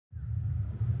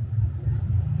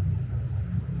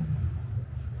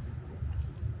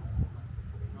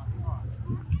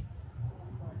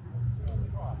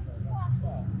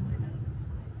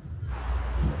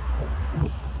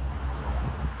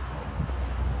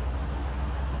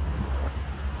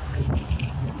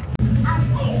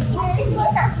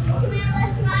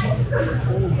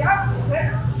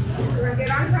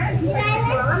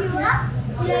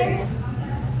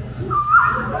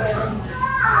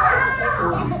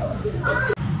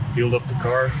fueled up the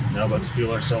car. Now about to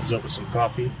fuel ourselves up with some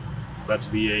coffee. About to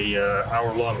be a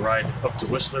hour-long ride up to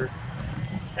Whistler,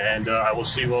 and I will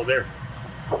see you all there.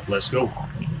 Let's go. How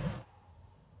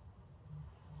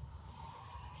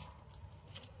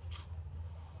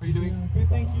are you doing? Good,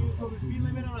 thank you. So the speed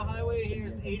limit on a highway here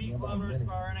is 80 kilometers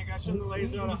per hour, and I got you on the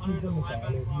laser at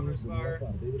 111 kilometers per hour.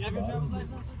 You have your driver's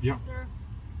license with you, sir?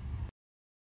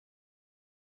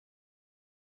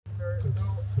 Sir, so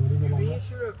you've been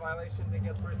issued a violation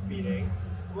ticket for speeding.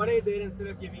 So what I did, instead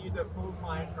of giving you the full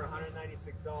fine for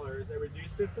 $196, I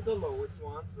reduced it to the lowest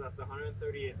one, so that's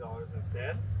 $138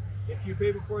 instead. If you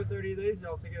pay before 30 days, you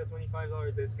also get a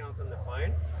 $25 discount on the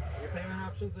fine. Your payment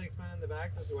options are explained in the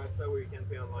back. There's a website where you can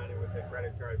pay online and with a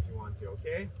credit card if you want to,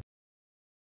 okay?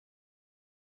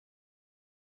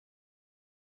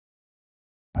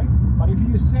 But if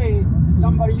you say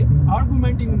somebody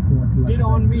argumenting did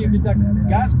on me with that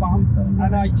gas pump,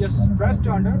 and I just pressed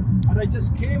under and I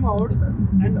just came out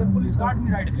and the police caught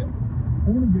me right there.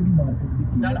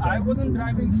 That I wasn't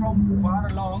driving from far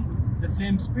along the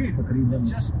same speed.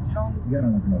 Just, you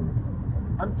know,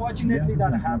 unfortunately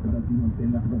that happened.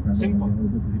 Simple.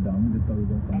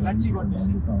 And let's see what they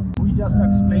say. We just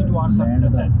explained to ourselves,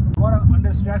 that's it. We were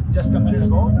under stress just a minute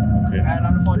ago, and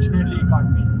unfortunately he caught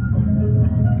me.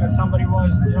 Because somebody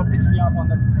was, you know, pissed me up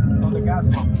on the gas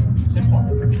pump. Simple.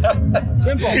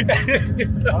 Simple.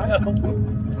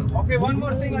 Okay, one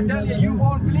more thing I tell you, you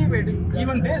won't believe it.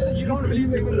 Even this, you don't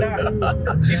believe even that.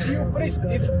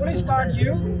 If police caught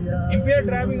you impaired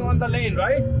driving on the lane,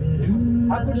 right?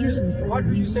 How could you? What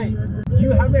do you say?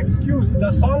 You have an excuse,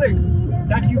 the solid,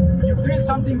 that you feel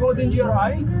something goes into your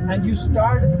eye and you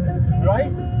start,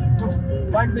 right, to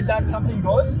fight with that something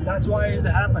goes. That's why it's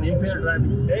happened, impaired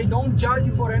driving. They don't charge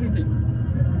you for anything.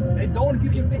 They don't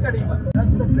give you ticket even.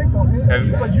 That's the trick of it.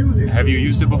 People use it. Have you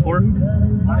used it before?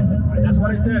 That's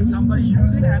what I said. Somebody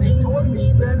used it and he told me, he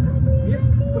said, if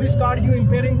police caught you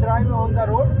impairing driving on the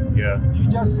road, you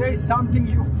just say something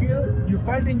you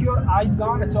felt in your eyes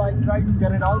gone, so I tried to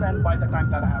get it out, and by the time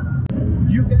that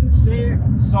happened. You can say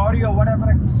sorry or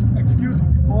whatever excuse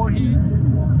before he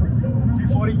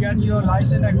get your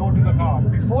license and go to the car.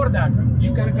 Before that,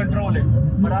 you can control it.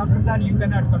 But after that, you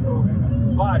cannot control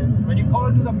it. But when you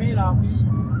call to the main office,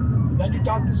 then you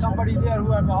talk to somebody there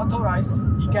who have authorized,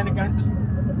 he can cancel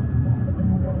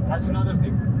it. That's another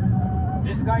thing.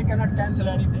 This guy cannot cancel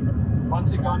anything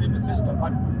once it gone in the system.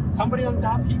 But somebody on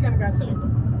top, he can cancel it.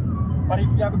 But if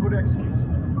you have a good excuse.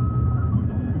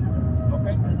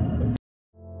 Okay?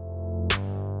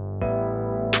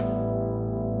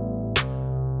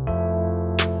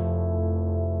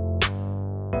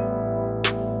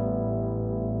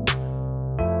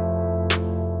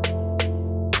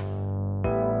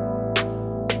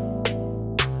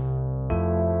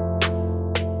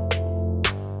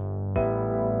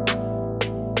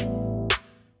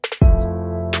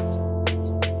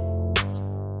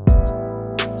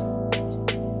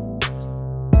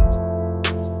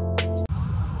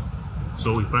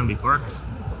 So we finally parked.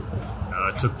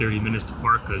 It took 30 minutes to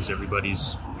park because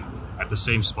everybody's at the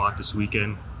same spot this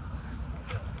weekend.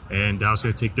 And now it's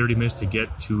gonna take 30 minutes to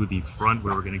get to the front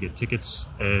where we're gonna get tickets,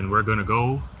 and we're gonna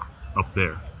go up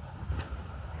there.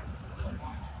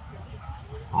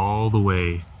 All the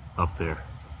way up there.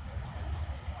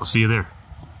 I'll see you there.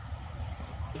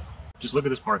 Just look at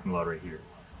this parking lot right here.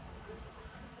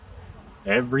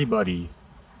 Everybody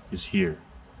is here.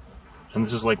 And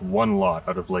this is like one lot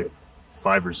out of like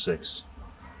 5 or 6.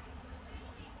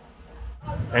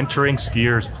 Entering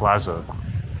Skiers Plaza.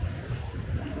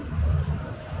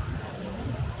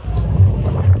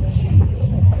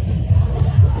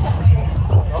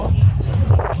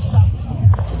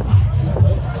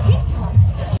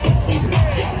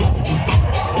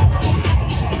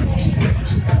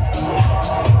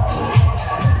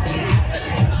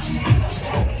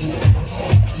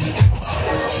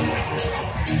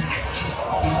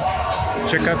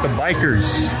 Check out the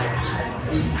bikers.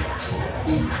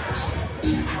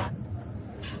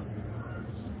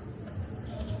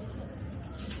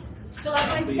 So as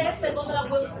I said, the gondola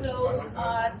will close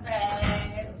at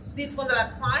this gondola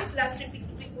at 5. Last trip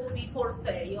will be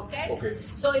 4:30. Okay.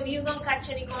 So if you don't catch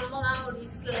any gondola or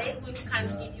it's late, we can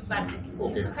give you back the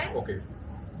tickets. Okay.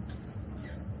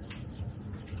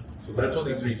 But it's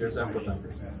only 3. There's ample time.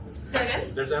 Say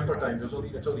again? There's ample time.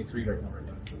 It's only 3 right now.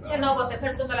 Yeah, no, but the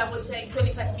first gondola will take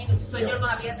 25 minutes, so you're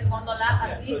going to be at the gondola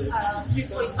at least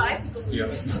 3:45 because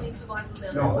you still need to go and do the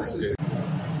other one.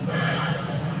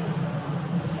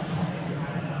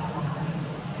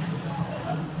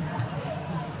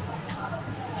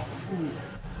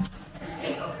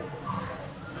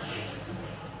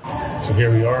 So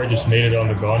here we are, just made it on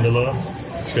the gondola.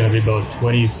 It's going to be about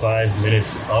 25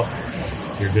 minutes up.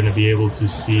 You're going to be able to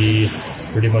see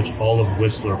pretty much all of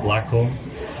Whistler Blackcomb.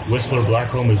 Whistler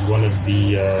Blackcomb is one of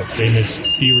the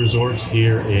famous ski resorts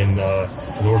here in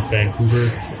North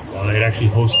Vancouver. It actually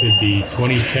hosted the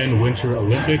 2010 Winter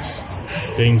Olympics.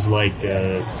 Things like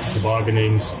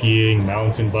tobogganing, skiing,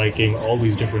 mountain biking, all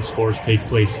these different sports take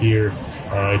place here.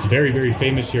 It's very, very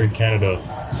famous here in Canada.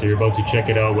 So you're about to check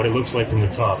it out, what it looks like from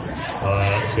the top.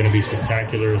 It's going to be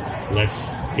spectacular. Let's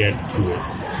get to it.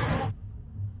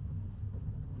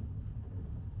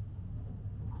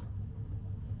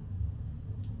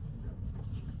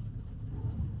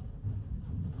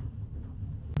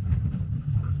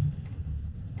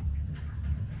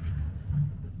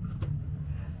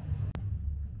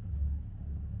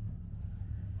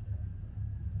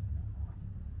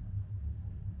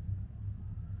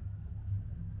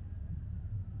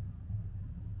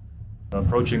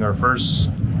 Approaching our first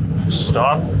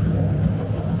stop.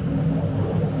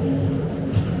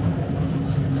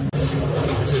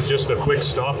 This is just a quick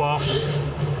stop off.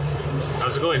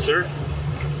 How's it going, sir?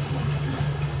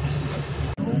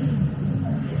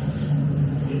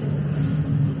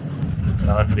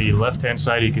 On the left-hand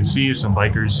side, you can see some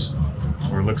bikers,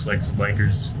 or looks like some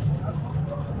bikers.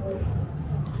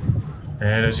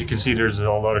 And as you can see, there's a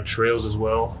lot of trails as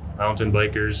well. Mountain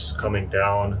bikers coming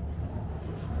down.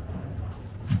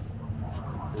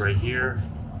 Right here.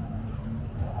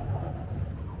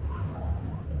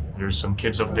 There's some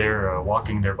kids up there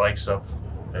walking their bikes up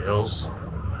the hills.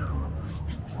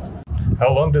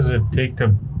 How long does it take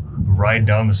to ride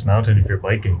down this mountain if you're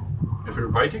biking? If you're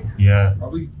biking? Yeah.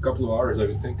 Probably a couple of hours, I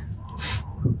would think.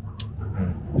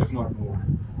 If not more.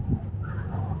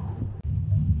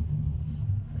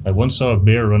 I once saw a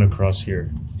bear run across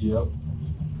here. Yep.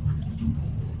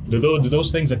 Do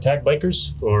those things attack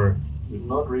bikers, or?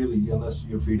 Not really, unless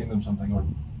you're feeding them something or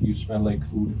you smell like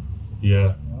food.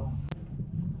 Yeah.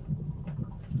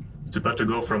 It's about to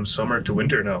go from summer to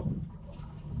winter now.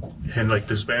 In like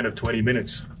the span of 20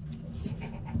 minutes.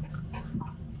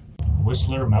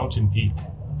 Whistler Mountain Peak.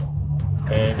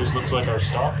 And this looks like our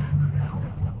stop.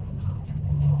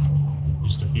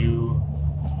 Just a few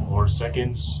more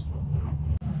seconds.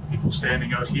 People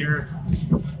standing out here.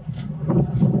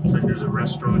 Looks like there's a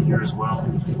restaurant here as well.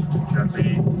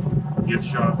 Cafe, gift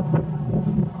shop.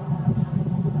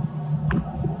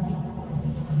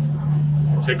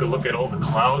 Take a look at all the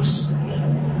clouds.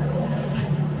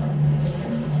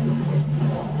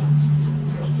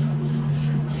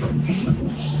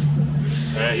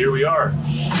 And here we are.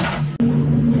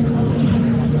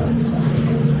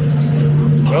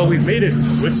 Well, we've made it.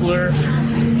 Whistler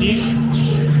Peak.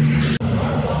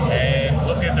 And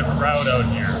look at the crowd out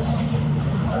here.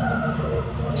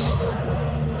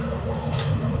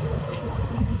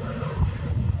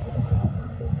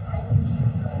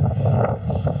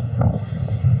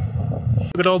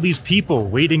 Look at all these people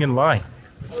waiting in line.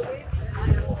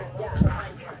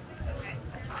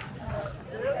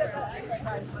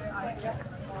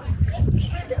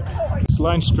 This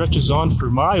line stretches on for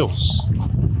miles.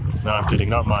 No, I'm kidding,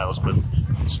 not miles, but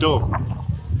still,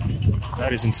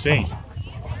 that is insane.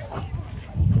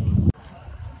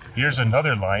 Here's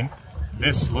another line.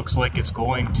 This looks like it's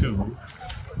going to...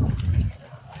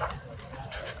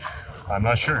 I'm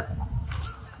not sure.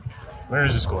 Where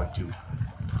is this going to?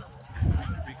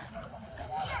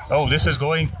 Oh, this is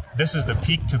the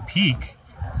peak-to-peak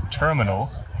terminal,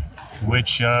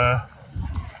 which I'm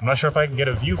not sure if I can get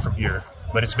a view from here,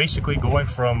 but it's basically going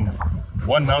from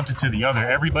one mountain to the other.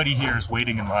 Everybody here is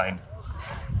waiting in line.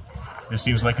 This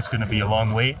seems like it's going to be a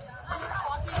long wait.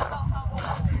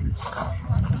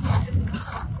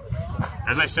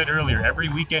 As I said earlier, every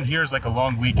weekend here is like a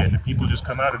long weekend. People just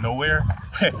come out of nowhere,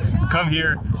 come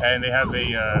here, and they have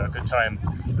a good time,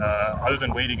 other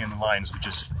than waiting in the lines, which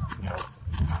is, you know,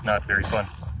 not very fun.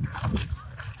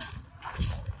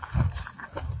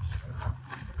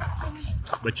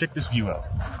 But check this view out.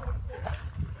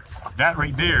 That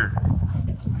right there,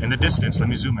 in the distance, let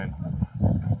me zoom in.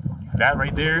 That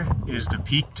right there is the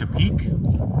peak to peak.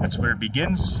 That's where it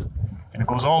begins. And it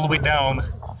goes all the way down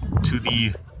to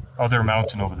the other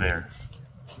mountain over there.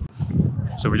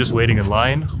 So we're just waiting in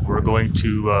line. We're going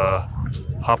to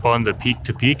hop on the peak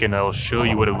to peak, and I'll show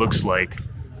you what it looks like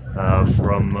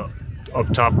from up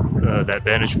top, that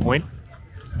vantage point.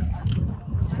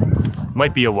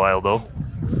 Might be a while though.